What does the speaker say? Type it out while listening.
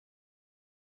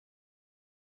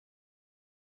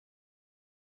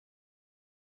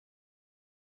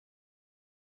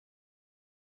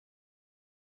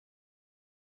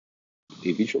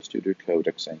a Visual Studio Code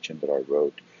extension that I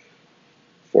wrote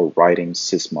for writing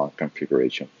Sysmon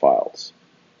configuration files.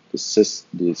 This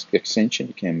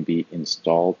extension can be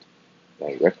installed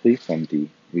directly from the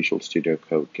Visual Studio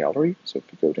Code gallery. So if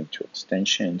we go into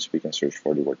extensions, we can search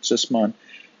for the word Sysmon,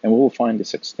 and we will find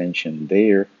this extension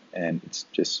there, and it's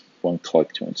just one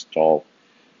click to install.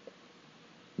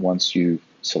 Once you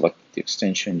select the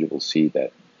extension, you will see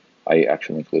that I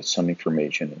actually include some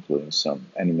information, including some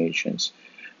animations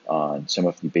on some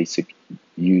of the basic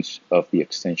use of the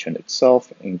extension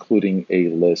itself, including a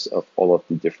list of all of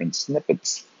the different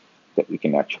snippets that we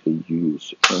can actually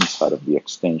use inside of the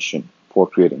extension for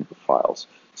creating the files.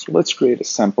 So let's create a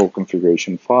sample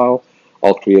configuration file.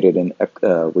 I'll create it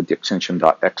with the extension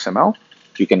 .xml.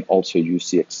 You can also use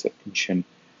the extension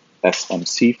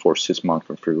SMC for Sysmon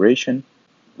configuration.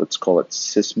 Let's call it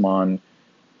Sysmon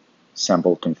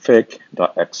sample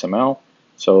config.xml.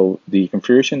 So the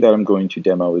configuration that I'm going to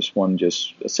demo is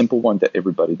just a simple one that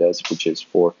everybody does, which is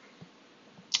for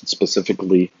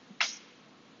specifically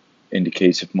in the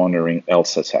case of monitoring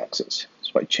LSS access.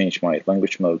 So I change my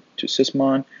language mode to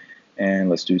Sysmon, and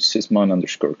let's do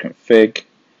Sysmon_config.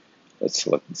 Let's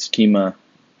select the schema,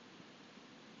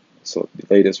 select the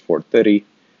latest 430,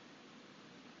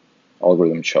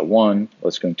 algorithm SHA-1.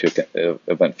 Let's go into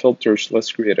event filters.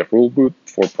 Let's create a rule group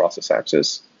for process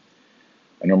access.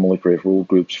 I normally create rule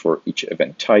groups for each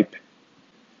event type.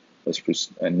 Let's put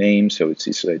a name so it's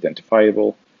easily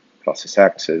identifiable, process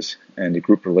access, and the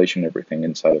group relation, everything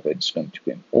inside of it is going to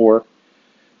be an OR.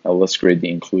 Now let's create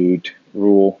the include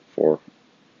rule for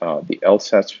the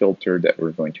LSAS filter that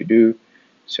we're going to do.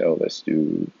 So let's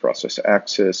do process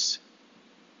access.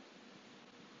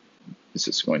 This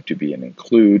is going to be an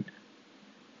include.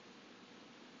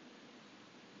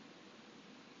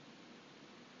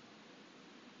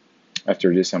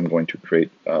 After this, I'm going to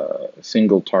create a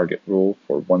single target rule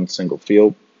for one single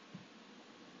field.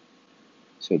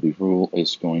 So the rule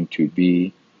is going to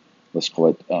be, let's call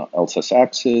it LSS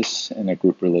access, and a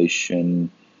group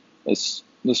relation. Let's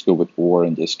go with OR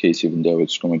in this case, even though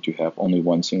it's going to have only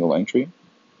one single entry.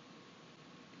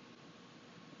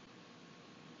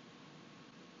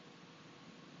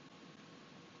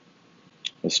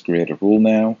 Let's create a rule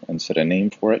now and set a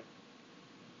name for it.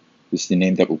 This is the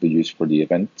name that will be used for the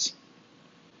events.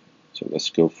 So let's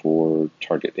go for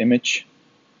target image.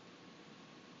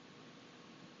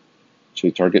 So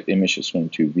the target image is going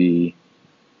to be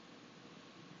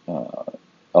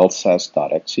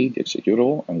lsas.exe, the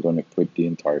executable. I'm going to put the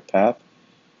entire path.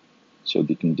 So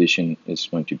the condition is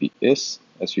going to be is.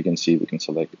 As you can see, we can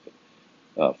select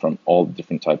from all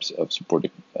different types of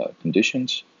supported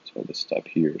conditions. So let's type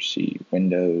here C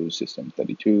Windows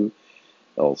System32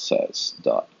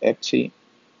 lsas.exe.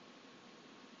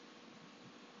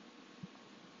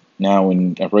 Now,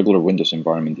 in a regular Windows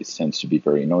environment, this tends to be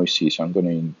very noisy, so I'm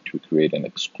going to create an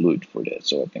exclude for that,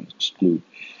 so I can exclude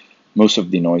most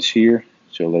of the noise here.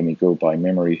 So let me go by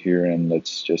memory here, and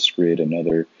let's just create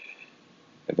another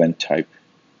event type.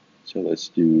 So let's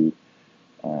do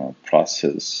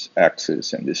process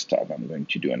access, and this time I'm going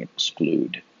to do an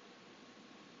exclude.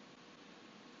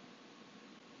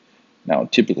 Now,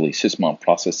 typically, Sysmon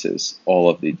processes all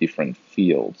of the different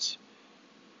fields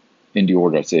in the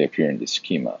order as they appear in the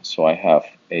schema. So I have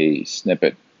a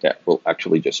snippet that will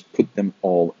actually just put them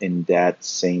all in that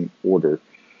same order.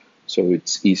 So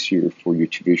it's easier for you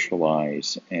to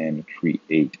visualize and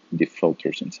create the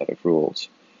filters inside of rules.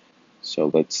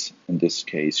 So let's, in this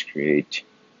case, create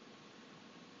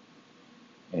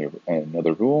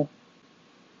another rule.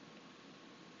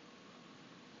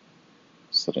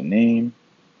 Set a name.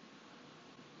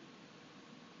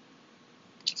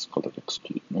 Let's call it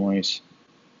exclude noise.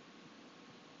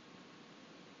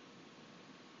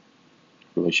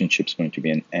 Relationship is going to be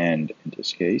an AND in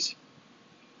this case.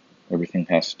 Everything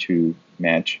has to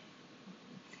match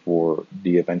for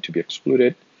the event to be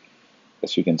excluded.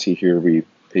 As you can see here, we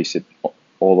pasted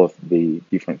all of the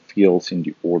different fields in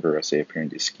the order as they appear in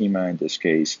the schema. In this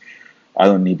case, I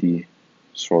don't need the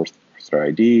source author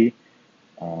ID.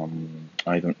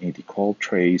 I don't need the call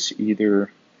trace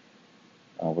either.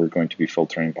 We're going to be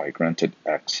filtering by granted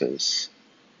access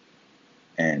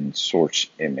and source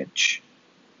image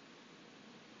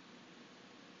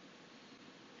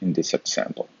in this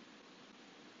example.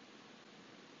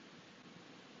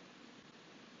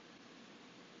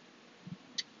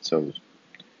 So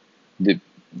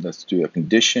let's do a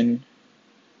condition.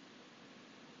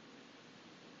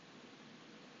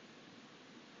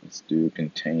 Let's do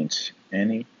contains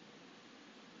any.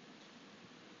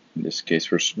 In this case,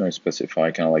 we're going to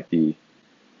specify kind of like the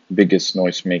biggest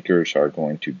noise makers are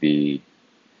going to be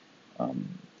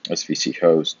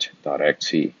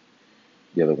svchost.exe.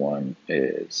 The other one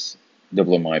is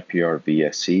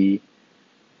WMIPRVSE.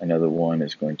 Another one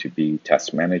is going to be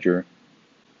Task Manager.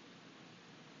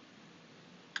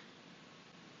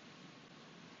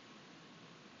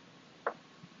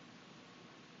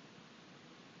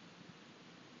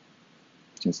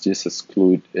 Since this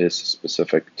exclude is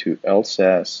specific to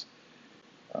LSAS,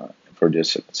 for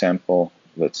this example,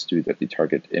 let's do that the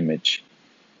target image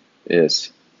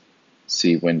is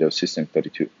C Windows System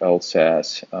 32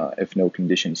 LSAS. If no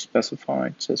condition is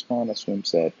specified, Sysmon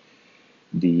assumes that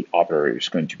the operator is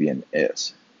going to be an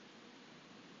is.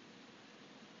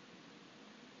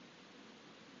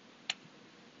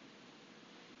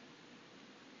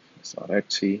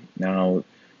 .exe. Now,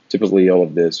 typically all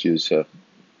of this use a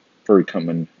very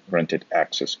common rented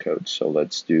access code. So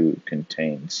let's do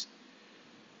contains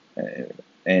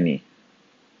any.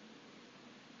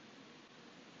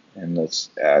 And let's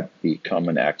add the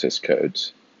common access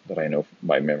codes that I know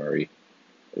by memory.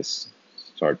 This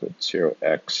start with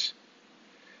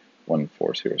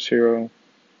 0x1400,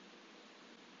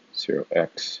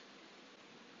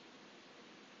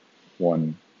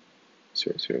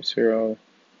 0x1000,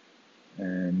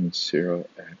 and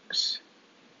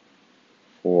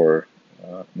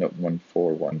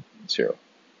 1410.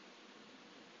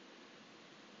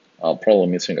 I'm probably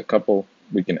missing a couple.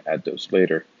 We can add those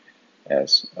later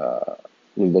as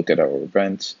we look at our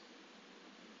events.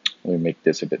 We make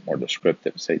this a bit more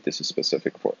descriptive. Say this is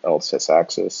specific for LSS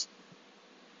access.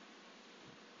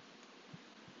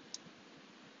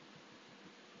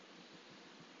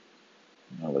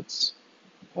 Now let's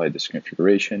apply this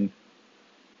configuration.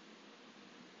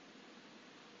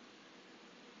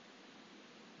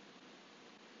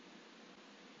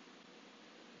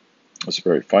 Let's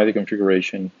verify the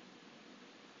configuration.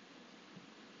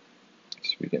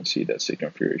 So we can see that's the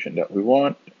configuration that we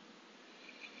want.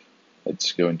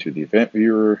 Let's go into the event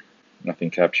viewer.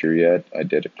 Nothing captured yet. I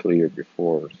did it clear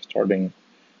before starting.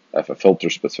 I have a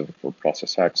filter specific for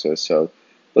process access. So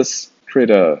let's create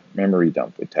a memory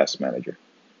dump with Task Manager.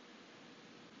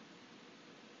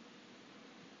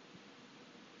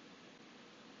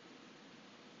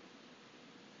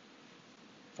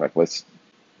 In fact, let's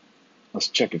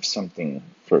check if something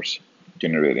first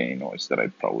generated any noise that I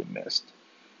probably missed.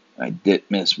 I did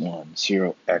miss one,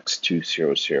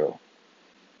 0x200.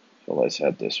 So let's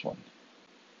add this one.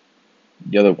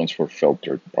 The other ones were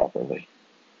filtered properly.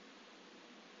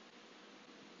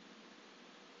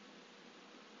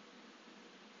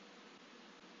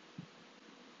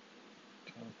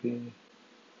 Copy.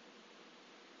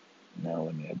 Now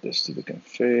let me add this to the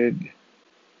config.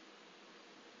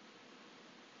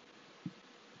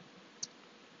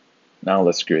 Now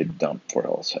let's create a dump for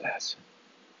LSAS.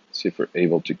 See if we're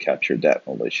able to capture that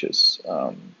malicious.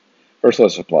 First,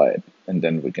 let's apply it, and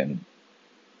then we can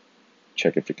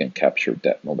check if we can capture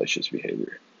that malicious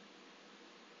behavior.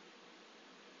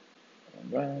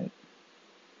 All right.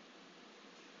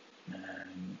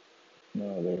 And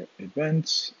no other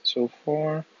events so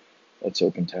far. Let's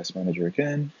open Task Manager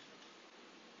again.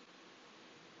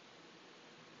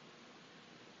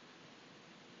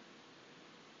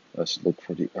 Let's look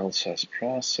for the LSAS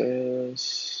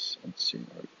process. Let's see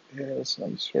where it is.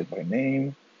 Let me sort by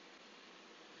name.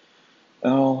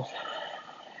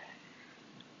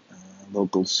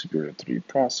 Local security 3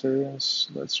 process.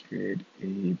 Let's create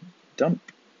a dump.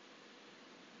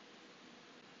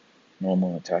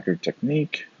 Normal attacker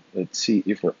technique. Let's see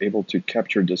if we're able to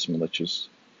capture this malicious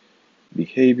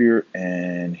behavior.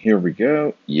 And here we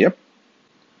go. Yep.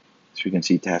 So you can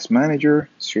see Task Manager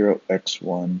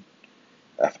 0x1FFF.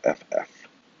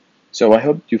 So I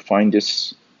hope you find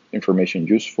this information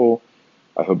useful.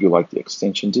 I hope you like the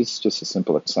extension. This is just a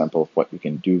simple example of what you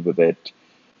can do with it.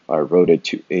 I wrote it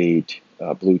to aid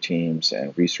blue teams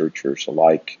and researchers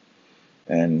alike.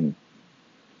 And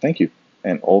thank you.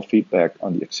 And all feedback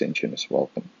on the extension is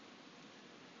welcome.